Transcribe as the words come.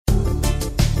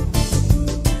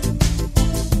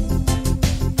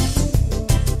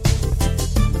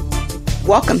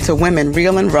Welcome to Women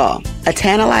Real and Raw, a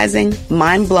tantalizing,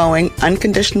 mind-blowing,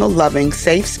 unconditional loving,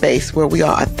 safe space where we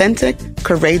are authentic,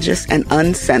 courageous, and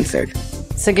uncensored.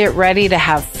 So get ready to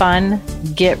have fun,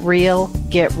 get real,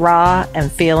 get raw, and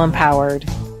feel empowered.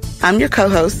 I'm your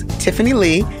co-host, Tiffany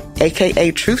Lee,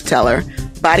 aka Truth Teller,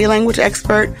 body language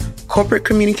expert, corporate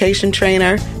communication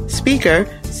trainer, speaker,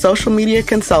 social media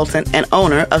consultant, and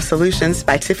owner of Solutions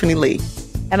by Tiffany Lee.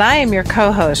 And I am your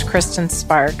co-host, Kristen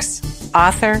Sparks,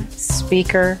 author,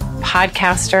 speaker,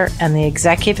 podcaster, and the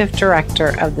executive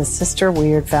director of the Sister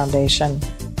Weird Foundation.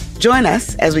 Join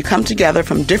us as we come together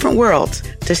from different worlds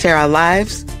to share our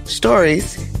lives,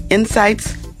 stories,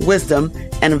 insights, wisdom,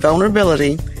 and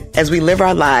vulnerability as we live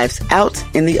our lives out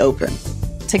in the open.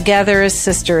 Together as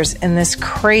sisters in this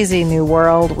crazy new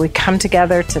world, we come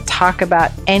together to talk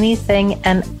about anything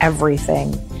and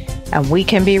everything. And we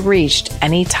can be reached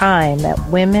anytime at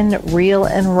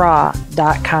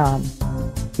womenrealandraw.com.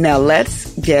 Now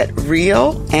let's get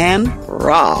real and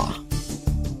raw.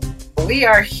 We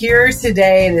are here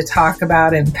today to talk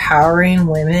about empowering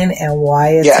women and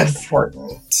why it's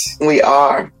important. We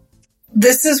are.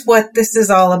 This is what this is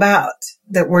all about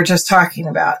that we're just talking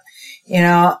about. You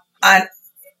know, I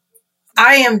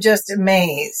am just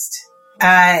amazed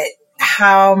at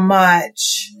how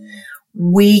much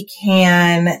we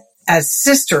can, as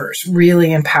sisters,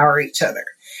 really empower each other,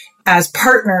 as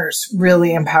partners,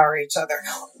 really empower each other,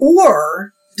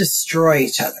 or destroy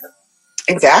each other.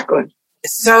 Exactly.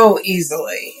 So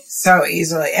easily.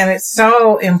 And it's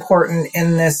so important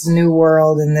in this new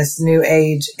world, in this new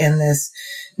age, in this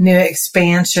new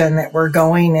expansion that we're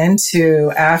going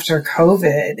into after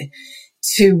COVID,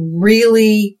 to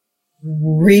really,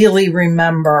 really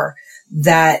remember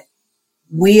that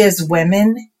we as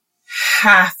women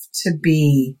have to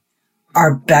be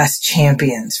our best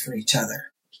champions for each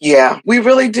other. Yeah, we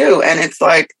really do. And it's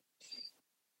like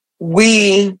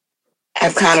we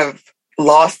have kind of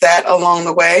lost that along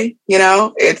the way. You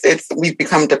know, we've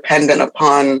become dependent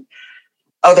upon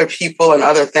other people and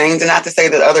other things. And not to say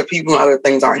that other people and other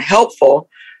things aren't helpful,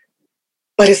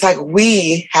 but it's like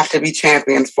we have to be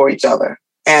champions for each other.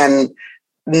 And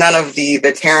none of the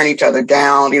tearing each other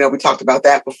down. You know, we talked about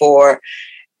that before.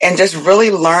 And just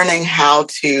really learning how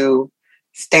to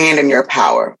stand in your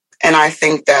power. And I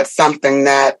think that's something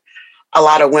that a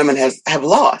lot of women have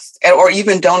lost, or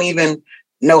even don't even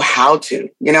know how to.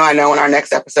 You know, I know in our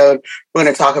next episode, we're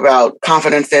going to talk about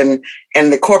confidence in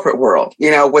the corporate world,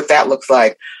 you know, what that looks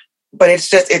like. But it's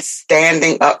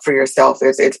standing up for yourself.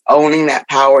 It's owning that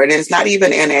power. And it's not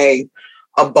even in a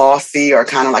bossy or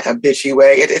kind of like a bitchy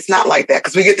way. It's not like that,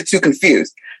 because we get the two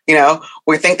confused. You know,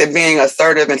 we think that being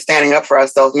assertive and standing up for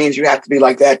ourselves means you have to be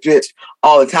like that bitch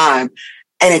all the time.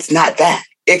 And it's not that.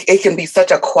 It can be such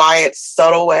a quiet,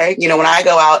 subtle way. You know, when I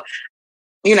go out,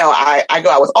 you know, I go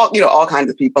out with all kinds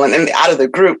of people, and out of the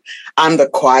group, I'm the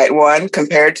quiet one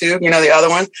compared to, you know, the other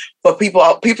ones. But people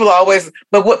always,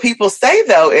 but what people say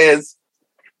though is,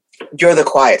 you're the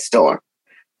quiet storm.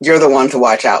 You're the one to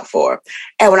watch out for.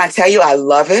 And when I tell you, I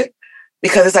love it,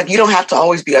 because it's like, you don't have to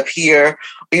always be up here.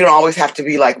 You don't always have to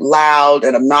be like loud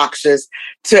and obnoxious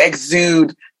to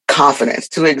exude confidence,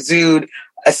 to exude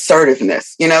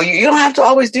assertiveness. You know, you don't have to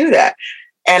always do that.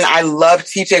 And I love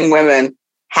teaching women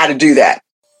how to do that.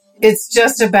 It's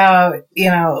just about,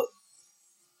 you know,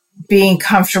 being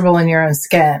comfortable in your own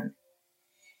skin.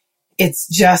 It's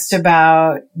just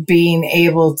about being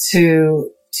able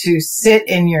to sit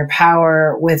in your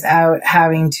power without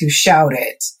having to shout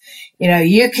it. You know,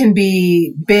 you can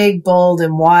be big, bold,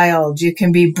 and wild. You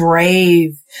can be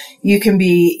brave. You can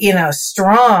be, you know,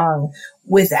 strong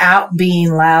without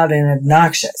being loud and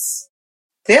obnoxious.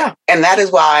 Yeah. And that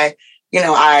is why, you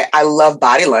know, I love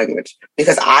body language,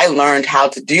 because I learned how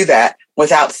to do that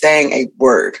without saying a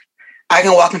word. I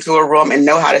can walk into a room and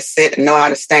know how to sit and know how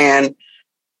to stand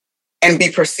and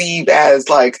be perceived as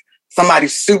like somebody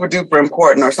super duper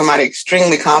important or somebody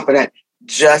extremely confident,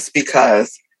 just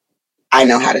because I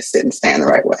know how to sit and stand the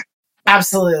right way.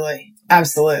 Absolutely.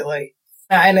 Absolutely.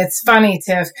 And it's funny,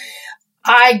 Tiff,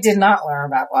 I did not learn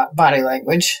about body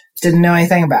language, didn't know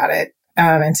anything about it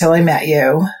until I met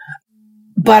you.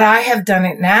 But I have done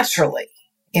it naturally.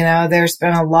 You know, there's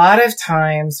been a lot of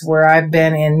times where I've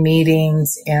been in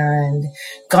meetings and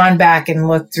gone back and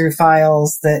looked through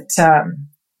files that,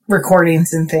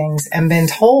 recordings and things, and been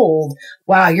told,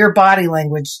 wow, your body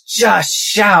language just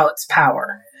shouts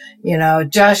power, you know,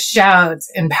 just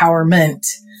shouts empowerment.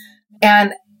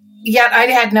 And yet I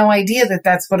had no idea that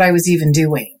that's what I was even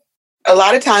doing. A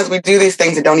lot of times we do these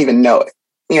things and don't even know it,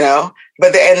 you know,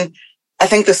 but then I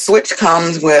think the switch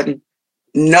comes with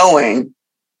knowing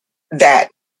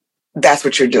that that's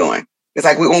what you're doing. It's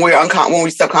like when we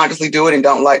subconsciously do it and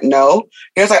don't like know,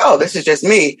 it's like, oh, this is just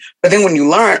me. But then when you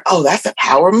learn, oh, that's a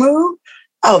power move.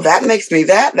 Oh, that makes me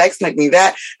that. That's make me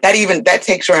that. That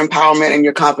takes your empowerment and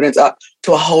your confidence up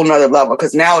to a whole nother level.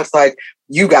 Because now it's like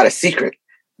you got a secret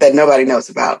that nobody knows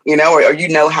about, or you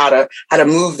know how to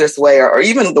move this way, or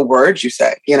even the words you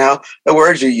say, the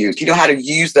words you use. You know how to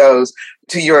use those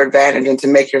to your advantage and to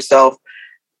make yourself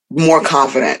more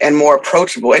confident and more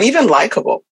approachable and even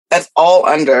likable. That's all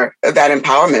under that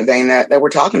empowerment vein that we're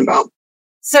talking about.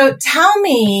 So tell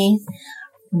me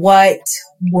what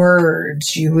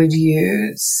words you would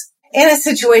use in a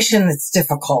situation that's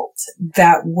difficult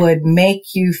that would make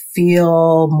you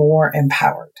feel more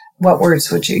empowered. What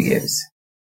words would you use?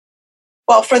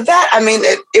 Well, for that, I mean,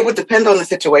 it would depend on the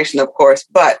situation, of course,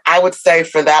 but I would say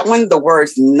for that one, the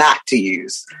words not to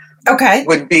use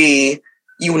would be,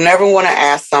 you never want to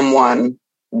ask someone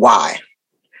why.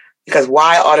 Because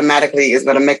why automatically is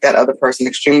going to make that other person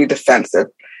extremely defensive.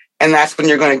 And that's when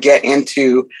you're going to get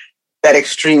into that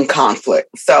extreme conflict.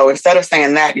 So instead of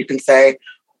saying that, you can say,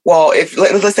 well,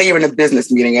 let's say you're in a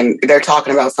business meeting and they're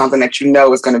talking about something that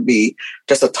is going to be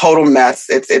just a total mess.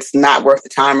 It's not worth the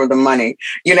time or the money.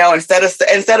 Instead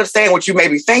of saying what you may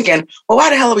be thinking, well,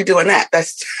 why the hell are we doing that?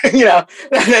 That's,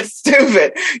 that's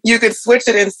stupid. You could switch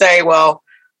it and say, well,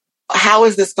 how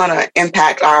is this going to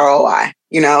impact ROI?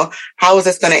 How is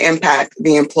this going to impact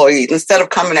the employees? Instead of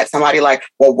coming at somebody like,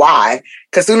 well, why?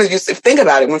 Because as soon as you think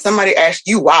about it, when somebody asks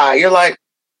you why, you're like,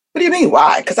 what do you mean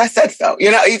why? Because I said so.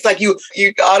 It's like you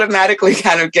automatically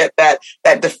kind of get that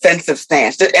defensive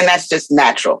stance. And that's just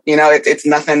natural. It's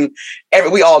nothing,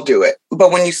 we all do it.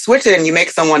 But when you switch it and you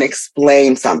make someone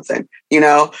explain something,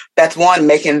 that's one,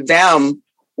 making them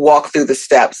walk through the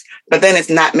steps. But then it's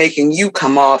not making you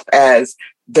come off as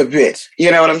the bitch.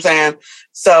 You know what I'm saying?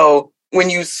 So when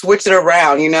you switch it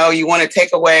around, you want to take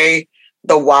away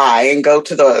the why and go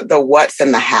to the what's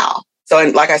and the how. So,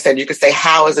 and like I said, you could say,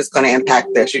 how is this going to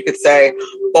impact this? You could say,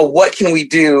 well, what can we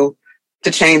do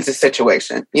to change the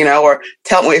situation? Or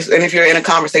tell me, and if you're in a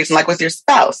conversation like with your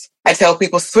spouse, I tell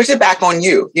people, switch it back on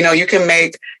you. You can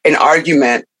make an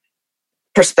argument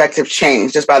perspective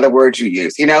change just by the words you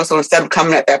use, So instead of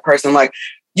coming at that person like,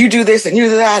 you do this and you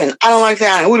do that, and I don't like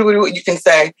that, and what you can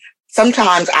say,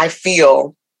 sometimes I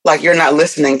feel like you're not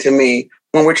listening to me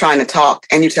when we're trying to talk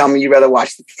and you tell me you'd rather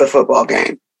watch the football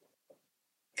game.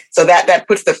 So that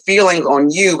puts the feelings on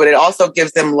you, but it also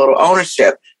gives them a little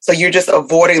ownership. So you're just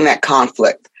avoiding that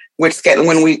conflict, which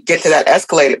when we get to that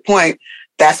escalated point,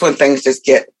 that's when things just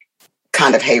get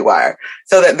kind of haywire.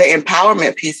 So that the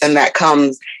empowerment piece in that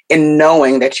comes in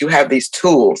knowing that you have these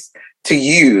tools to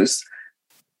use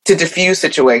to diffuse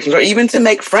situations or even to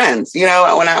make friends. When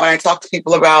I talk to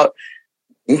people about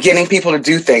getting people to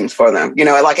do things for them,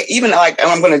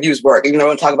 I'm going to use work, even though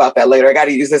we'll talk about that later. I got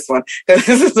to use this one because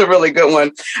this is a really good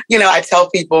one. I tell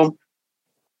people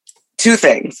two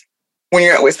things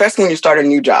especially when you start a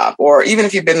new job, or even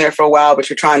if you've been there for a while, but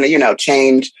you're trying to,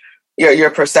 change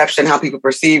your perception, how people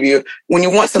perceive you. When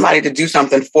you want somebody to do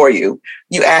something for you,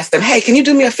 you ask them, hey, can you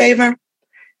do me a favor?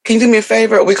 Can you do me a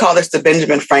favor? We call this the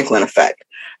Benjamin Franklin effect,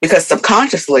 because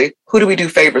subconsciously, who do we do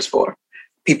favors for?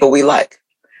 People we like.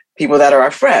 People that are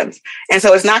our friends. And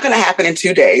so it's not going to happen in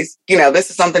 2 days. This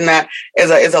is something that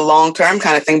is a long-term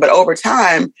kind of thing. But over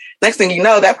time, next thing you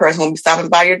know, that person will be stopping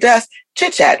by your desk,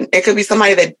 chit-chatting. It could be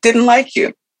somebody that didn't like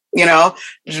you, but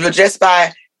just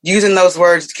by using those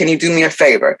words, can you do me a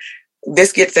favor?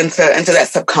 This gets into that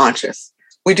subconscious.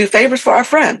 We do favors for our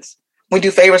friends. We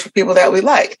do favors for people that we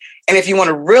like. And if you want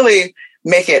to really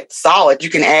make it solid, you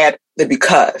can add the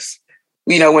because.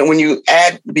 When you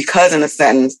add because in a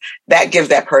sentence, that gives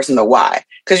that person the why.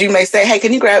 Because you may say, hey,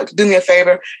 can you do me a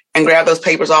favor and grab those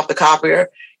papers off the copier?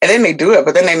 And they may do it,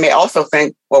 but then they may also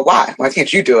think, well, why? Why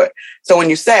can't you do it? So when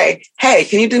you say, hey,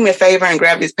 can you do me a favor and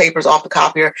grab these papers off the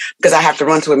copier because I have to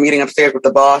run to a meeting upstairs with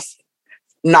the boss,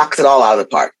 knocks it all out of the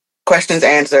park. Questions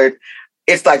answered.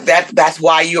 It's like that's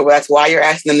why you're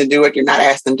asking them to do it. You're not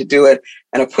asking them to do it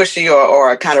in a pushy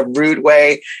or a kind of rude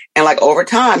way. And like over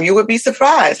time, you would be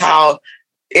surprised how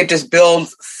it just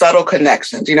builds subtle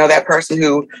connections. That person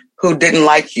who didn't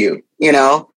like you,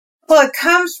 Well, it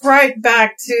comes right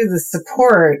back to the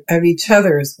support of each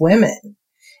other as women.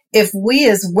 If we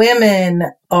as women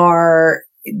are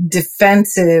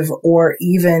defensive or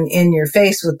even in your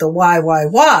face with the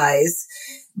whys,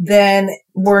 then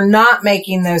we're not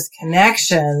making those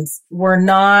connections. We're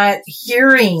not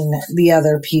hearing the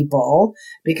other people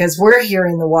because we're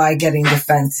hearing the why getting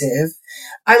defensive.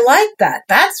 I like that.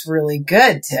 That's really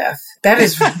good, Tiff. That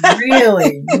is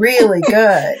really, really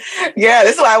good. Yeah,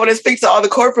 this is why I want to speak to all the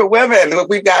corporate women.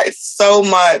 We've got so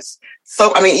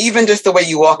So, I mean, even just the way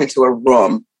you walk into a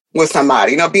room with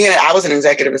somebody, I was an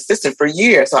executive assistant for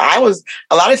years. So I was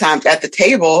a lot of times at the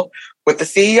table with the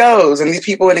CEOs and these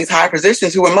people in these high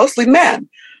positions who were mostly men.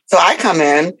 So I come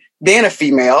in being a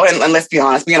female, and let's be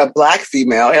honest, being a Black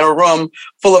female in a room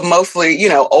full of mostly,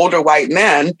 older white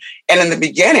men. And in the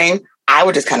beginning, I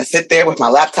would just kind of sit there with my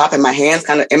laptop and my hands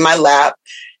kind of in my lap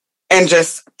and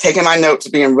just taking my notes,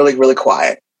 being really, really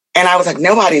quiet. And I was like,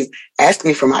 nobody's asking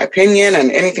me for my opinion and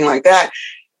anything like that.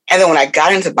 And then when I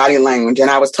got into body language,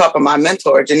 and I was taught by my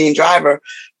mentor, Janine Driver,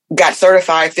 got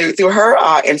certified through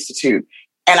her institute.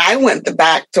 And I went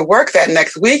back to work that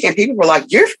next week, and people were like,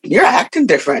 you're acting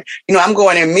different. I'm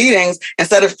going in meetings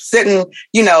instead of sitting,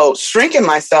 shrinking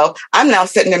myself. I'm now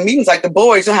sitting in meetings like the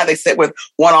boys, how they sit with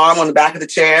one arm on the back of the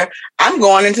chair. I'm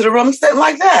going into the room sitting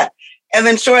like that. And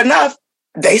then sure enough,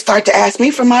 they start to ask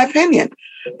me for my opinion.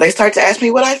 They start to ask me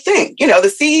what I think. The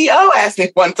CEO asked me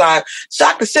one time,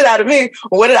 shocked the shit out of me,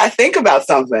 what did I think about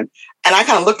something? And I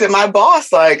kind of looked at my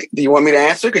boss like, do you want me to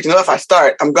answer? Because if I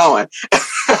start, I'm going.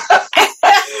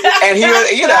 And he was,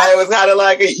 it was kind of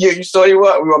like, you sure you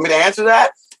want me to answer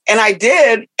that? And I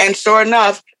did. And sure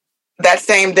enough, that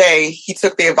same day, he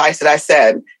took the advice that I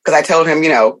said, because I told him,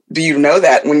 do you know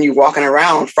that when you're walking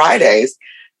around Fridays,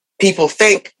 people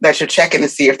think that you're checking to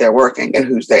see if they're working and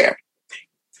who's there.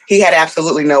 He had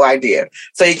absolutely no idea.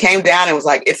 So he came down and was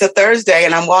like, it's a Thursday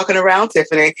and I'm walking around,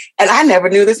 Tiffany, and I never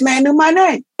knew this man knew my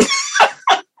name.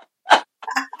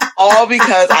 All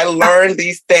because I learned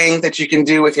these things that you can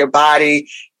do with your body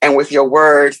and with your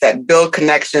words that build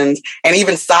connections and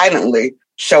even silently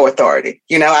show authority.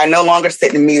 I no longer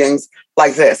sit in meetings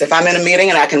like this. If I'm in a meeting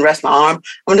and I can rest my arm,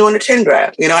 I'm doing a chin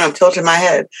grab, and I'm tilting my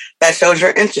head. That shows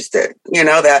you're interested,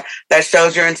 that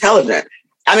shows you're intelligent.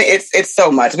 I mean, it's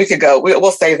so much. We could go,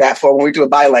 we'll save that for when we do a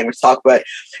body language talk, but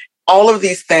all of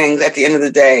these things at the end of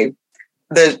the day,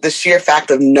 the sheer fact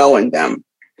of knowing them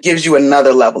gives you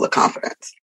another level of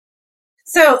confidence.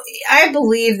 So I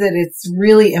believe that it's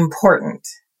really important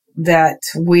that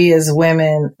we as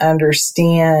women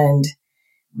understand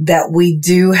that we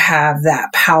do have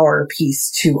that power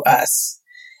piece to us,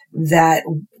 that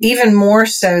even more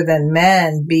so than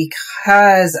men,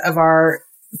 because of our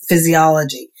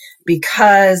physiology,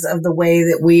 because of the way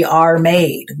that we are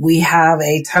made, we have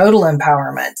a total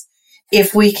empowerment.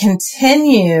 If we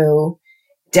continue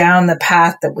down the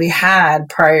path that we had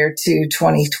prior to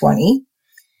 2020,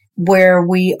 where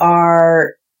we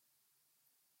are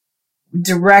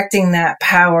directing that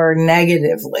power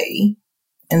negatively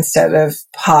instead of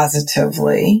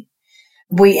positively,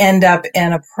 we end up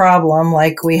in a problem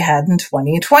like we had in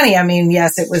 2020. I mean,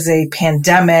 yes, it was a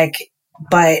pandemic,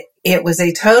 but it was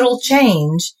a total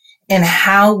change in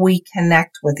how we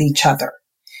connect with each other.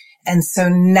 And so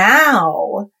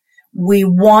now we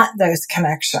want those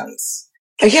connections.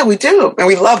 Yeah, we do. And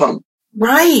we love them.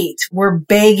 Right. We're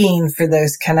begging for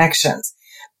those connections.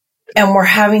 And we're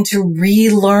having to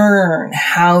relearn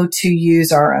how to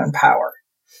use our own power,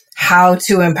 how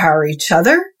to empower each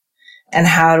other, and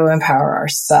how to empower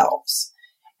ourselves.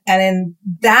 And in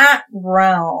that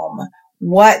realm,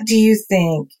 what do you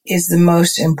think is the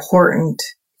most important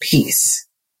piece?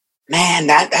 Man,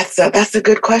 that's a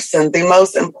good question. The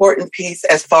most important piece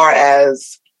as far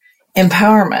as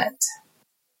empowerment.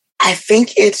 I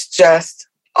think it's just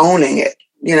owning it.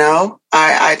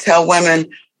 I tell women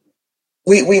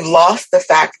we've lost the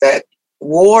fact that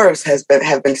wars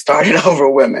have been started over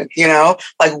women,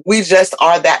 like we just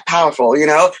are that powerful,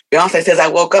 Beyonce says, I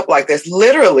woke up like this.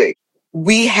 Literally,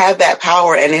 we have that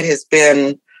power and it has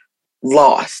been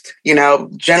lost,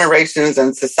 generations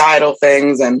and societal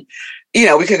things. And,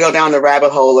 we could go down the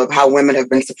rabbit hole of how women have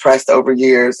been suppressed over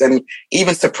years and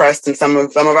even suppressed in some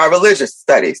of our religious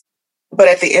studies. But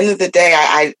at the end of the day,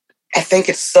 I think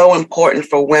it's so important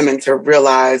for women to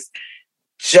realize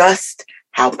just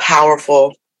how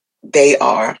powerful they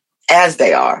are as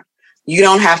they are. You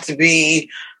don't have to be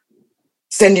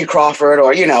Cindy Crawford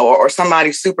or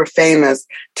somebody super famous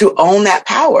to own that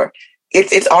power.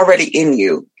 It's already in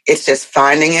you. It's just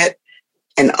finding it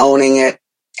and owning it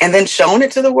and then showing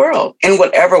it to the world in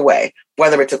whatever way,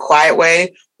 whether it's a quiet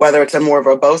way, whether it's a more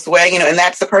verbose way, and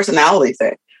that's the personality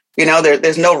thing.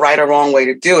 There's no right or wrong way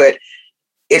to do it.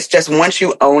 It's just once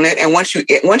you own it and once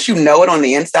you know it on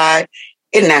the inside,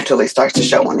 it naturally starts to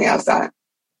show on the outside.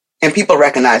 And people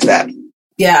recognize that.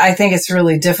 Yeah, I think it's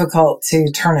really difficult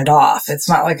to turn it off. It's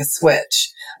not like a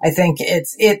switch. I think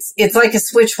it's like a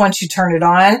switch once you turn it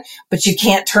on, but you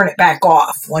can't turn it back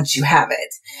off once you have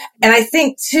it. And I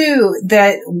think too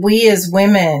that we as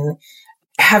women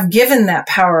have given that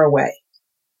power away.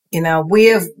 We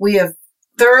have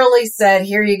thoroughly said,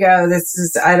 here you go.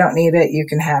 I don't need it. You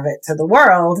can have it to the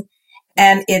world.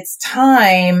 And it's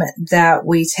time that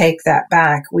we take that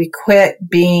back. We quit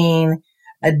being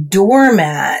a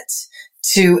doormat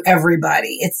to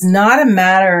everybody. It's not a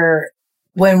matter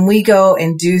when we go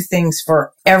and do things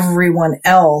for everyone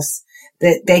else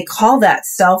that they call that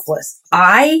selfless.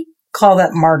 I call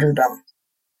that martyrdom.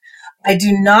 I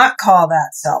do not call that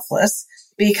selfless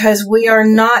because we are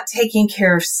not taking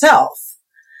care of self.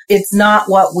 It's not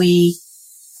what we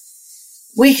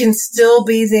can still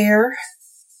be there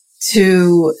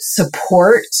to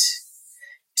support,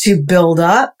 to build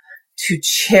up, to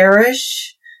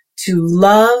cherish, to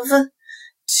love,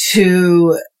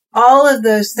 to all of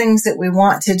those things that we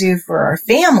want to do for our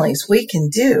families, we can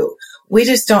do. We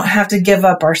just don't have to give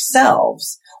up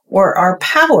ourselves or our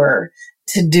power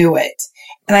to do it.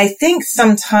 And I think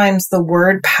sometimes the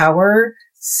word power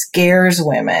scares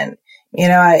women. You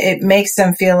know, it makes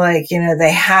them feel like, you know,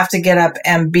 they have to get up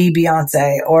and be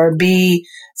Beyonce or be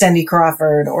Cindy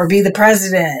Crawford or be the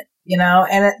president, you know,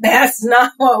 and that's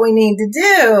not what we need to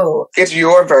do. It's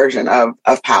your version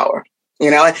of power.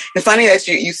 You know, it's funny that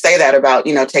you say that about,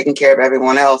 you know, taking care of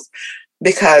everyone else,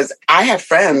 because I have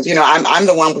friends, you know, I'm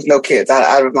the one with no kids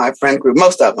out of my friend group,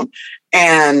 most of them.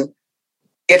 And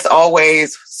it's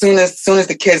always soon as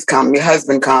the kids come, your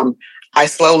husband come, I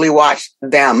slowly watch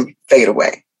them fade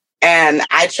away. And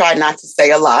I try not to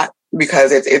say a lot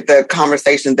because the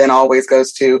conversation then always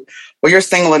goes to, well, you're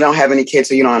single and don't have any kids,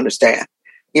 so you don't understand,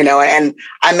 you know, and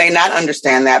I may not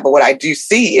understand that, but what I do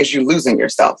see is you losing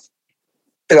yourself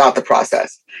throughout the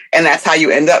process. And that's how you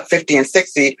end up 50 and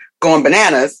 60 going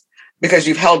bananas because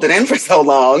you've held it in for so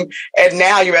long. And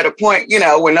now you're at a point, you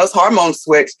know, when those hormones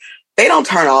switch, they don't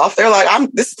turn off. They're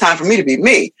like, this is time for me to be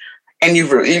me. And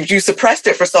you suppressed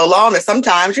it for so long that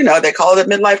sometimes, you know, they call it a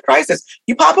midlife crisis.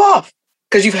 You pop off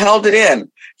because you've held it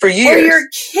in for years. Or your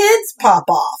kids pop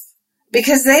off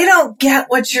because they don't get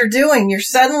what you're doing. You're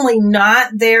suddenly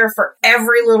not there for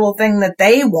every little thing that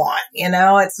they want. You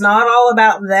know, it's not all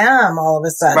about them all of a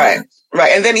sudden.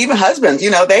 Right. And then even husbands, you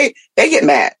know, they get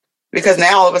mad because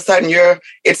now all of a sudden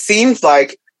it seems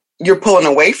like you're pulling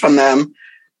away from them,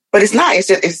 but it's not.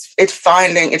 It's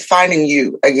finding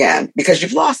you again because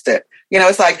you've lost it. You know,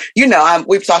 it's like, you know,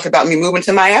 we've talked about me moving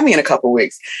to Miami in a couple of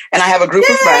weeks, and I have a group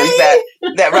of friends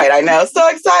that right. I know, so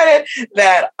excited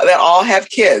that all have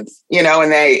kids, you know,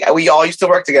 and we all used to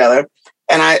work together,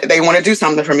 and they want to do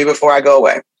something for me before I go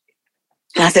away.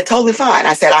 And I said, totally fine.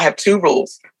 I said, I have 2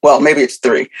 rules. Well, maybe it's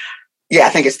 3. Yeah,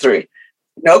 I think it's 3.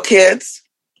 No kids,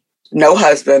 no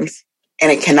husbands, and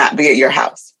it cannot be at your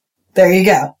house. There you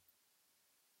go.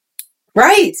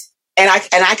 Right. And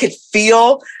I could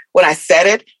feel when I said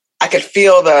it, I could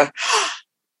feel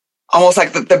almost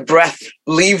like the breath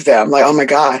leave them. Like, oh my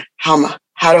God, how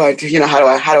do I do, you know, how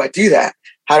do I do that?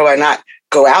 How do I not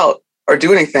go out or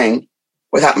do anything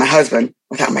without my husband,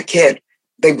 without my kid?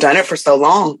 They've done it for so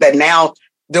long that now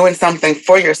doing something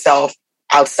for yourself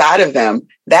outside of them,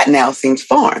 that now seems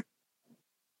foreign.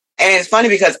 And it's funny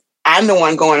because I'm the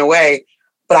one going away,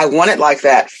 but I want it like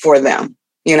that for them.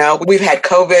 You know, we've had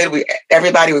COVID.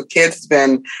 Everybody with kids has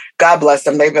been, God bless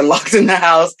them, they've been locked in the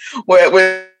house with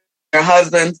their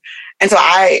husbands. And so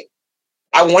I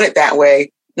want it that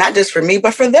way, not just for me,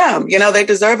 but for them. You know, they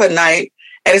deserve a night.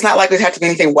 And it's not like it has to be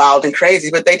anything wild and crazy,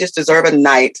 but they just deserve a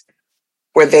night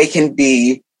where they can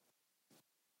be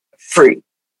free.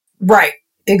 Right.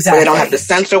 Exactly. Where they don't have to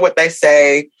censor what they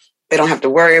say. They don't have to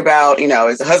worry about, you know,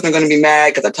 is the husband going to be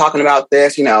mad because I'm talking about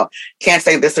this? You know, can't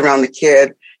say this around the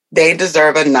kid. They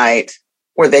deserve a night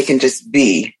where they can just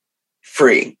be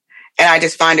free. And I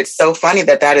just find it so funny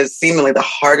that is seemingly the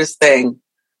hardest thing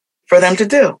for them to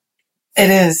do. It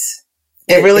is.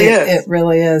 It really is. It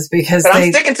really is because but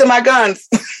I'm sticking to my guns.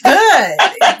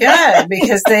 Good.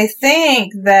 Because they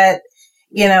think that,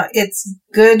 you know, it's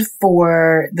good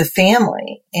for the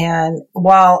family. And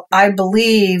while I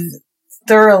believe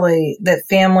thoroughly that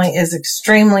family is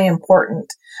extremely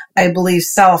important, I believe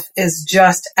self is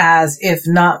just as, if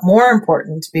not more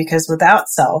important, because without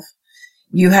self,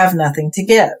 you have nothing to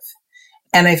give.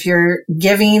 And if you're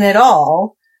giving it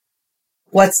all,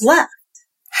 what's left?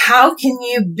 How can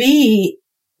you be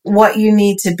what you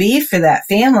need to be for that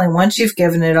family once you've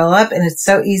given it all up? And it's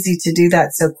so easy to do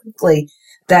that so quickly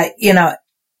that, you know,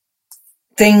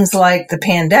 things like the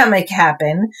pandemic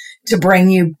happen to bring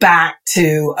you back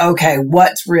to, okay,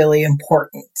 what's really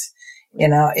important? You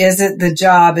know, is it the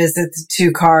job? Is it the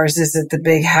 2 cars? Is it the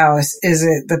big house? Is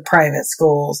it the private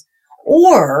schools?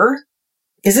 Or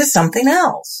is it something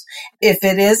else? If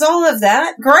it is all of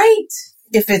that, great.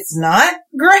 If it's not,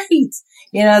 great.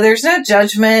 You know, there's no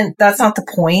judgment. That's not the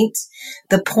point.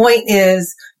 The point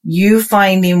is you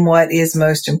finding what is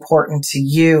most important to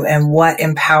you and what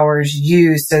empowers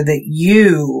you so that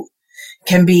you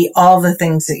can be all the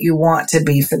things that you want to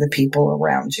be for the people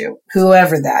around you,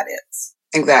 whoever that is.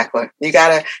 Exactly. You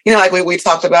gotta, like we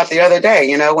talked about the other day,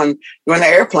 when you're in the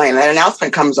airplane, that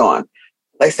announcement comes on.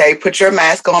 They say, put your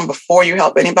mask on before you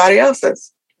help anybody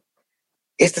else's.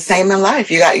 It's the same in life.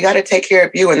 You got to take care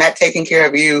of you, and that taking care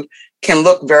of you can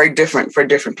look very different for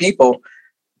different people.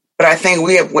 But I think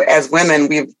we have, as women,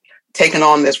 we've taken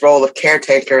on this role of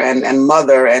caretaker and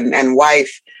mother and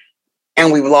wife,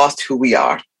 and we've lost who we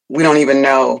are. We don't even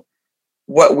know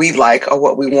what we like or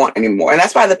what we want anymore. And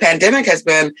that's why the pandemic has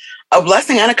been a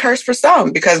blessing and a curse for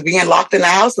some, because being locked in the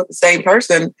house with the same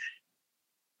person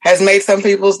has made some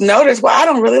people notice, well, I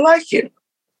don't really like you.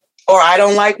 Or I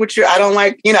don't like I don't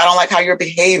like how you're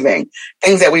behaving.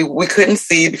 Things that we couldn't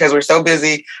see because we're so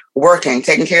busy working,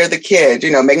 taking care of the kids,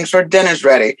 making sure dinner's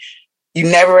ready. You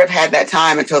never have had that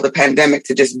time until the pandemic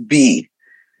to just be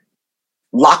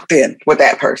locked in with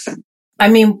that person. I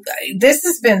mean, this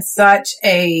has been such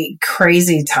a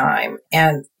crazy time,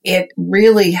 and it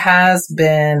really has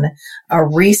been a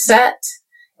reset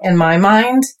in my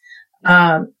mind,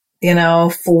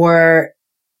 for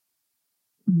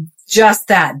just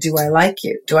that. Do I like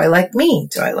you? Do I like me?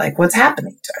 Do I like what's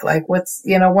happening? Do I like what's,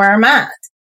 where I'm at?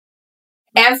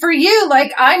 And for you,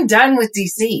 I'm done with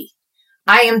DC.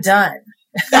 I am done.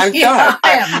 I'm done.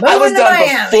 I was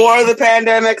done before the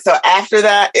pandemic. So after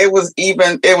that, it was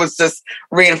just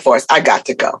reinforced. I got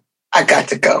to go.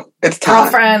 It's time.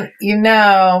 Girlfriend,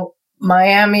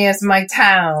 Miami is my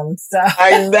town. So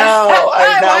I know.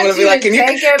 I'm going to be like,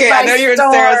 I know you're in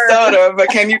Sarasota, but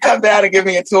can you come down and give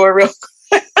me a tour real quick?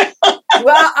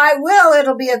 Well, I will.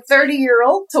 It'll be a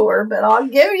 30-year-old tour, but I'll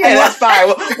give you one. That's fine.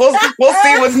 We'll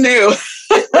see what's new.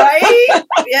 Right?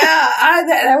 Yeah,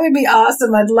 that would be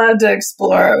awesome. I'd love to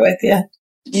explore it with you.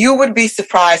 You would be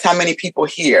surprised how many people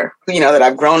here, that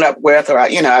I've grown up with or,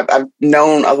 I've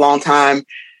known a long time.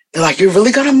 They're like, you're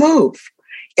really going to move.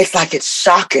 It's like, it's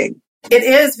shocking. It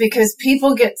is, because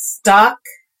people get stuck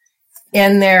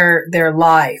in their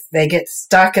life. They get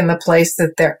stuck in the place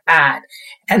that they're at.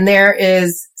 And there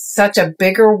is such a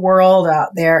bigger world out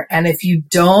there. And if you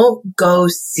don't go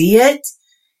see it,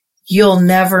 you'll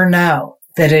never know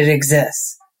that it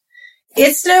exists.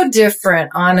 It's no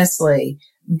different, honestly,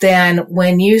 than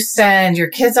when you send your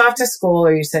kids off to school,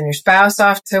 or you send your spouse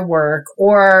off to work,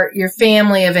 or your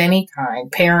family of any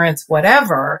kind, parents,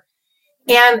 whatever,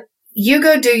 and you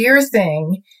go do your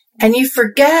thing and you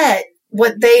forget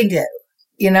what they do.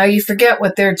 You forget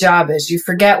what their job is. You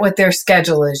forget what their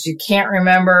schedule is. You can't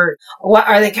remember, what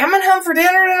are they coming home for dinner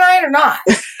tonight or not?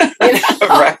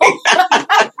 Right.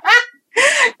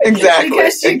 Exactly.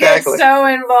 Because you get so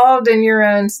involved in your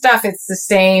own stuff. It's the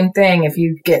same thing if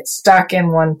you get stuck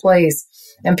in one place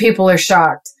and people are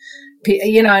shocked.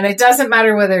 And it doesn't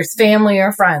matter whether it's family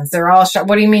or friends. They're all shocked.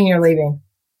 What do you mean you're leaving?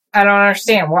 I don't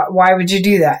understand. Why would you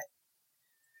do that?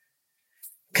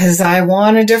 Because I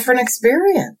want a different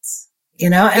experience,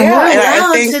 and we're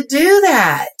allowed to do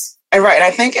that. And right.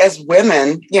 I think as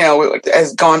women,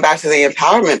 as going back to the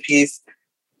empowerment piece,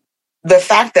 the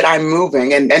fact that I'm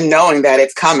moving and knowing that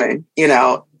it's coming,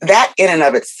 that in and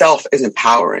of itself is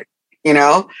empowering,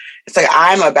 It's like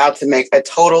I'm about to make a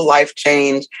total life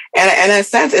change. And in a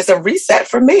sense, it's a reset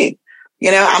for me.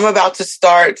 I'm about to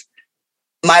start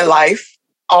my life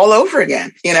all over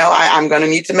again. I'm going to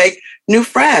need to make new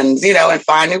friends, and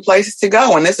find new places to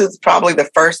go. And this is probably the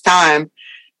first time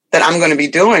that I'm going to be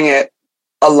doing it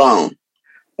alone,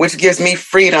 which gives me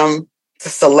freedom to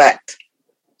select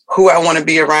who I want to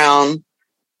be around,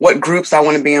 what groups I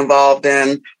want to be involved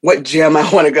in, what gym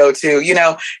I want to go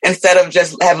to, instead of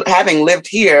just having lived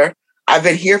here. I've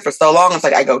been here for so long. It's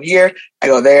like, I go here, I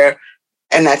go there,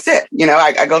 and that's it.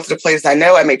 I go to the places I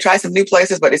know. I may try some new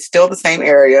places, but it's still the same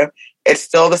area. It's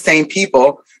still the same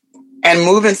people. And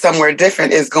moving somewhere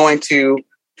different is going to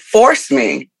force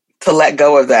me to let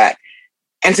go of that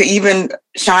and to even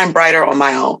shine brighter on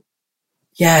my own.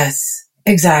 Yes,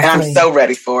 exactly. And I'm so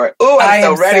ready for it. Oh, I'm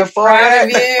so ready for it. Of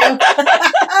you.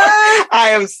 I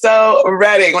am so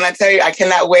ready. When I tell you, I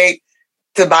cannot wait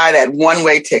to buy that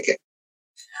one-way ticket.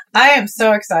 I am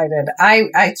so excited.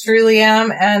 I truly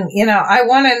am. And, I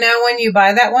want to know when you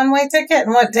buy that one-way ticket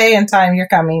and what day and time you're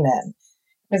coming in.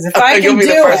 Because if I can you'll be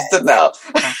the first to know.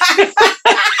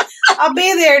 I'll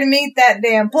be there to meet that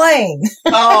damn plane.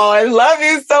 Oh, I love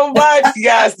you so much.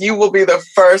 Yes, you will be the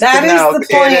first to know. That is the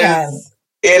plan.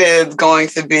 It is going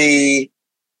to be,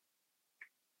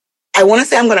 I want to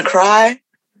say I'm going to cry,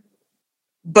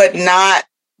 but not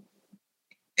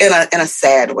in a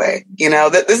sad way.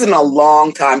 This isn't a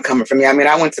long time coming for me. I mean,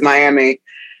 I went to Miami,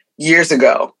 years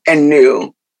ago and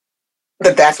knew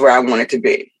that that's where I wanted to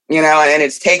be, and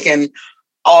it's taken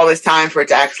all this time for it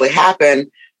to actually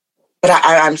happen. But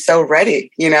I'm so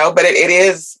ready, but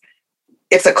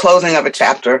it's a closing of a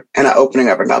chapter and an opening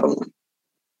of another one.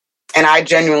 And I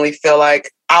genuinely feel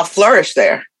like I'll flourish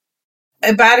there.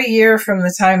 About a year from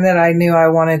the time that I knew I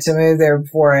wanted to move there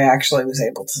before I actually was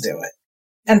able to do it.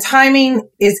 And timing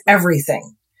is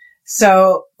everything.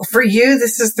 So for you,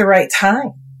 this is the right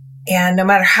time. And no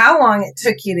matter how long it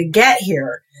took you to get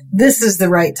here, this is the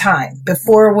right time.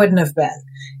 Before it wouldn't have been.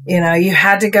 You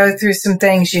had to go through some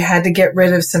things. You had to get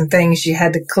rid of some things. You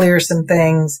had to clear some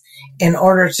things in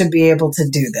order to be able to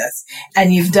do this.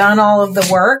 And you've done all of the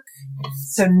work.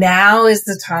 So now is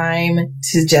the time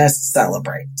to just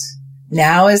celebrate.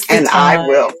 Now is the time. And I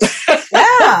will.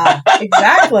 Yeah,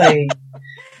 exactly.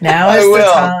 Now is the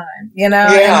time.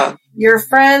 Yeah. Your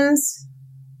friends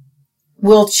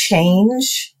will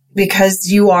change because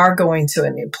you are going to a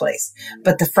new place.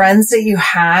 But the friends that you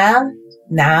have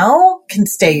now can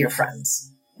stay your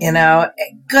friends.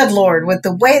 Good Lord, with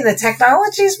the way the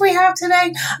technologies we have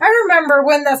today, I remember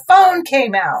when the phone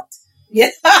came out.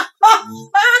 Yeah.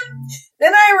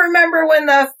 Then I remember when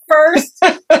the first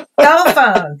cell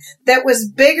phone that was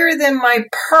bigger than my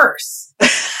purse.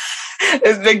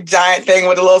 This big giant thing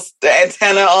with a little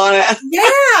antenna on it.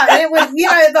 Yeah. And it would,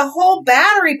 the whole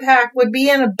battery pack would be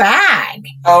in a bag.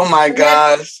 Oh my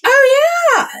gosh.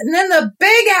 Yeah. And then the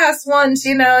big ass ones,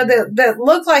 that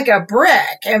looked like a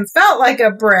brick and felt like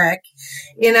a brick,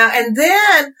 and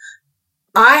then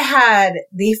I had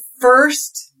the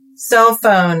first cell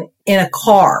phone in a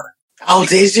car. Oh,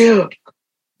 did you?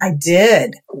 I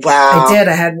did. Wow. I did.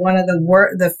 I had one of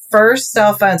the first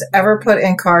cell phones ever put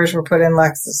in cars were put in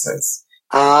Lexuses.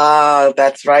 Ah,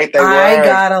 that's right. I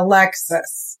got a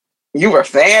Lexus. You were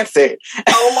fancy.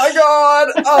 Oh my God.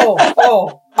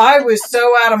 Oh, I was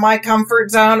so out of my comfort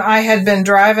zone. I had been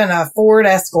driving a Ford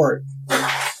Escort.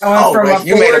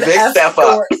 You made a big step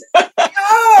up.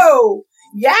 Oh,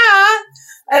 yeah.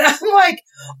 And I'm like,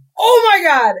 oh my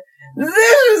God, this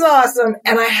is awesome.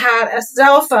 And I had a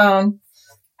cell phone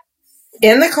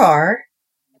in the car,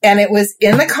 and it was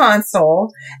in the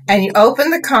console, and you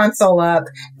opened the console up,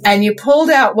 and you pulled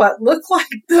out what looked like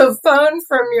the phone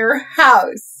from your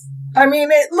house. I mean,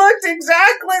 it looked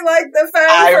exactly like the phone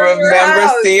from your house. I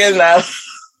remember seeing that.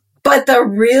 But the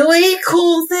really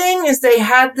cool thing is they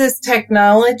had this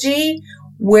technology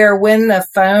where when the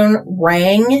phone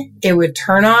rang, it would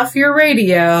turn off your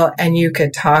radio, and you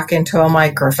could talk into a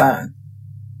microphone.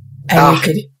 And you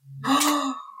could...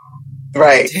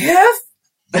 Right. Tiff?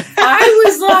 I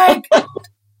was like,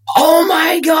 oh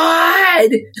my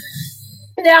God.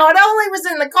 Now, it only was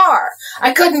in the car.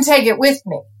 I couldn't take it with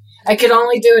me. I could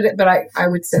only do it, but I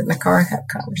would sit in the car and have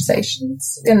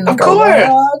conversations in the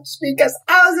garage because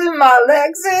I was in my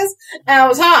Lexus and I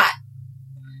was hot.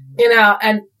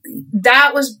 And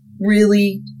that was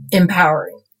really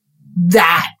empowering.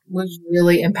 That was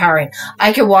really empowering.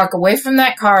 I could walk away from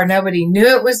that car. Nobody knew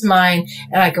it was mine.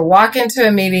 And I could walk into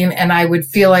a meeting and I would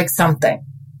feel like something.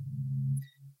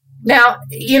 Now,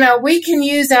 we can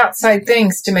use outside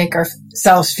things to make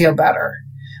ourselves feel better.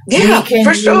 Yeah, we can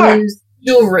for sure. use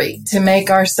jewelry to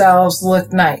make ourselves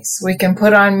look nice. We can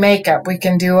put on makeup. We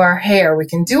can do our hair. We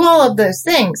can do all of those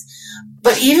things.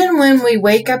 But even when we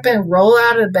wake up and roll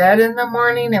out of bed in the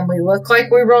morning and we look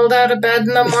like we rolled out of bed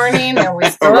in the morning and we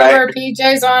still have our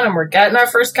PJs on and we're getting our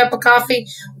first cup of coffee,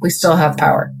 we still have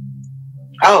power.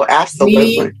 Oh,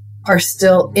 absolutely. We are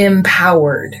still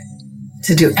empowered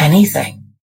to do anything.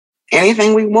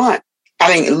 Anything we want.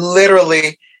 I mean,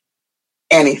 literally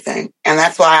anything. And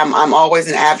that's why I'm always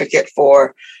an advocate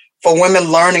for women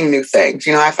learning new things.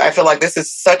 I feel like this is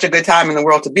such a good time in the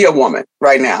world to be a woman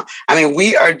right now. I mean,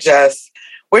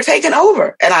 we're taking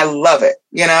over and I love it.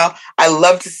 I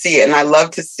love to see it. And I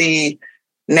love to see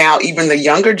now even the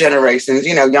younger generations,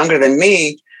 younger than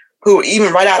me, who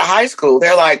even right out of high school,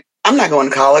 they're like, I'm not going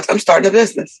to college. I'm starting a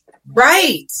business.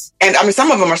 Right. And I mean, some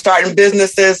of them are starting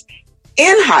businesses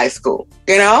in high school,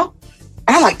 And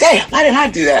I'm like, damn, why didn't I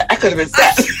do that? I could have been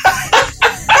set.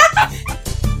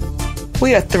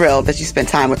 We are thrilled that you spent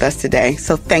time with us today,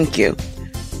 so thank you.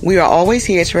 We are always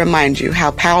here to remind you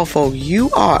how powerful you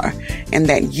are and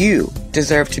that you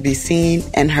deserve to be seen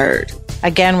and heard.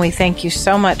 Again, we thank you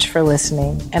so much for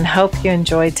listening and hope you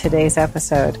enjoyed today's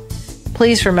episode.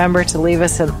 Please remember to leave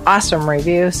us an awesome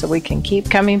review so we can keep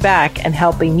coming back and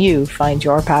helping you find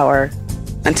your power.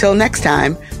 Until next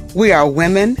time, we are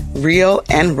women, real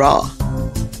and raw.